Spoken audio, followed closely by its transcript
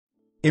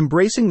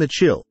Embracing the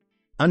chill,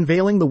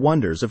 unveiling the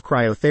wonders of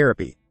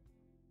cryotherapy.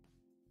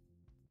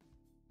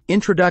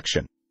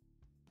 Introduction.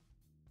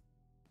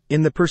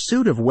 In the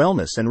pursuit of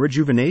wellness and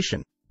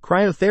rejuvenation,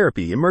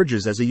 cryotherapy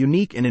emerges as a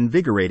unique and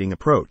invigorating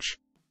approach.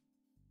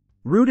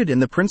 Rooted in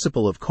the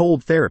principle of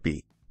cold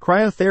therapy,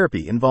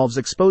 cryotherapy involves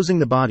exposing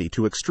the body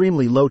to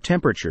extremely low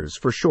temperatures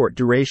for short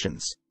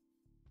durations.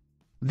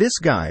 This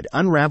guide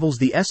unravels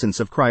the essence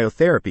of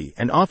cryotherapy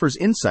and offers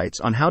insights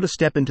on how to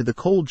step into the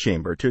cold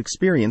chamber to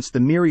experience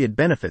the myriad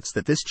benefits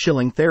that this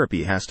chilling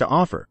therapy has to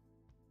offer.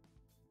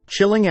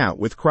 Chilling out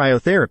with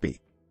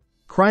cryotherapy.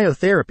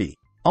 Cryotherapy,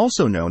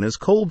 also known as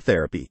cold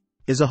therapy,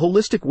 is a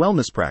holistic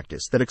wellness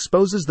practice that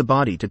exposes the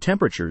body to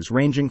temperatures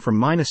ranging from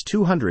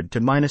 -200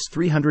 to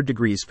 -300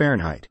 degrees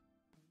Fahrenheit.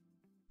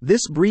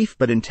 This brief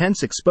but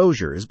intense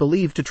exposure is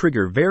believed to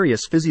trigger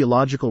various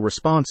physiological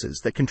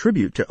responses that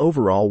contribute to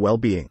overall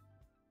well-being.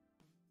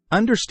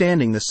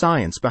 Understanding the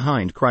science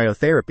behind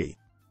cryotherapy.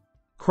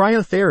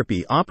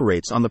 Cryotherapy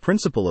operates on the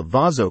principle of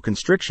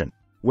vasoconstriction,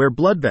 where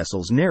blood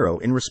vessels narrow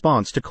in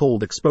response to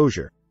cold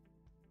exposure.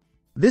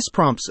 This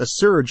prompts a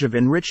surge of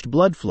enriched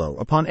blood flow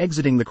upon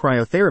exiting the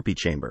cryotherapy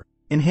chamber,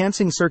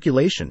 enhancing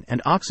circulation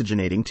and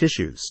oxygenating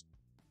tissues.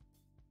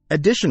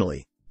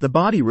 Additionally, the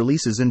body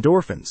releases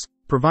endorphins,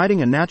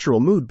 providing a natural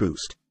mood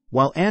boost,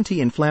 while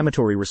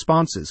anti-inflammatory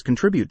responses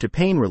contribute to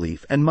pain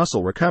relief and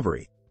muscle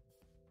recovery.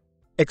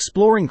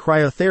 Exploring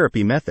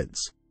cryotherapy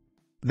methods.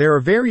 There are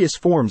various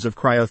forms of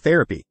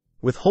cryotherapy,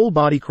 with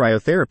whole-body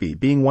cryotherapy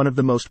being one of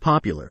the most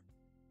popular.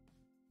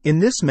 In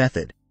this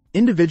method,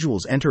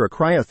 individuals enter a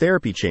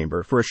cryotherapy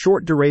chamber for a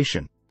short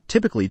duration,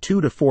 typically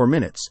 2 to 4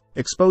 minutes,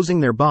 exposing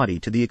their body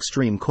to the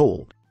extreme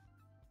cold.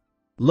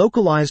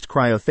 Localized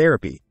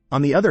cryotherapy,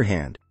 on the other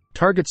hand,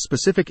 targets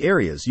specific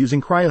areas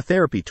using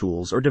cryotherapy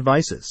tools or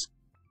devices.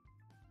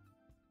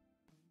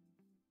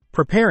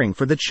 Preparing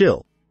for the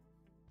chill.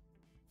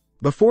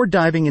 Before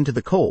diving into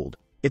the cold,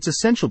 it's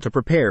essential to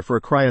prepare for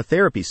a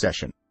cryotherapy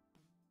session.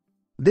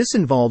 This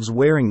involves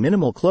wearing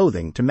minimal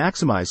clothing to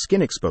maximize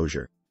skin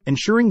exposure,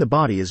 ensuring the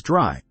body is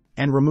dry,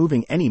 and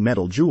removing any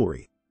metal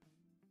jewelry.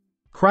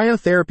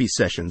 Cryotherapy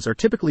sessions are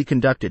typically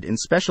conducted in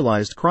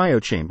specialized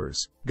cryo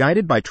chambers,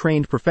 guided by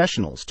trained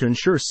professionals to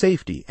ensure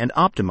safety and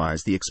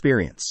optimize the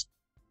experience.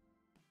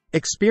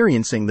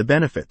 Experiencing the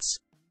benefits.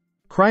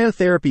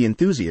 Cryotherapy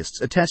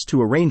enthusiasts attest to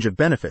a range of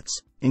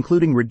benefits,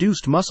 including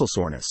reduced muscle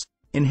soreness,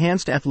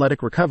 enhanced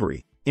athletic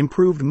recovery,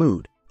 improved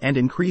mood, and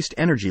increased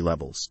energy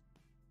levels.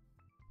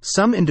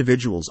 Some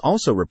individuals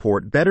also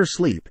report better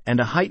sleep and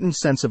a heightened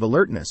sense of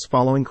alertness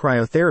following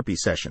cryotherapy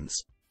sessions.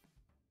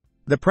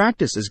 The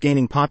practice is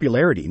gaining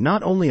popularity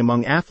not only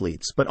among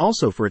athletes but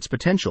also for its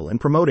potential in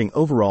promoting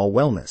overall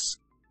wellness.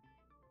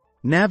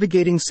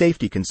 Navigating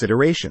safety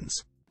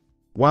considerations.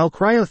 While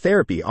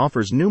cryotherapy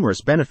offers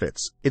numerous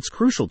benefits, it's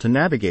crucial to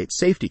navigate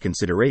safety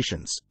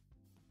considerations.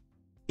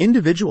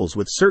 Individuals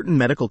with certain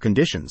medical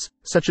conditions,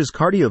 such as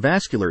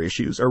cardiovascular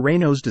issues or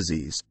Raynaud's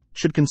disease,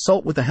 should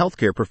consult with a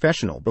healthcare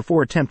professional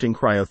before attempting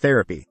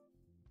cryotherapy.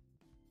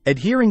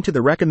 Adhering to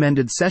the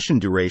recommended session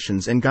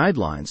durations and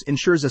guidelines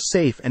ensures a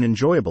safe and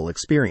enjoyable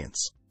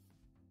experience.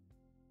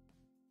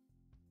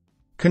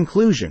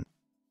 Conclusion.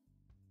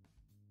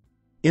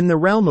 In the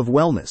realm of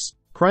wellness,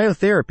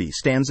 cryotherapy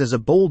stands as a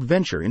bold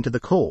venture into the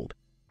cold,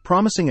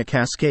 promising a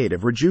cascade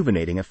of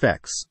rejuvenating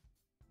effects.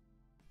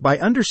 By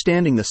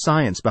understanding the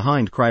science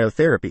behind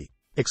cryotherapy,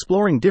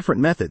 exploring different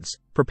methods,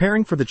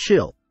 preparing for the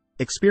chill,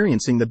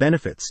 experiencing the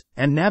benefits,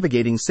 and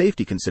navigating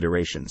safety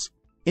considerations,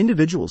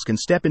 individuals can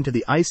step into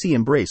the icy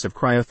embrace of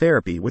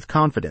cryotherapy with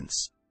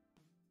confidence.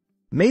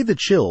 May the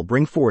chill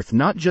bring forth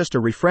not just a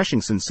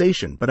refreshing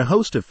sensation but a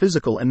host of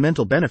physical and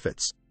mental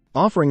benefits,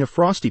 offering a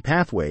frosty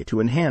pathway to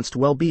enhanced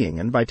well-being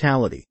and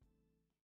vitality.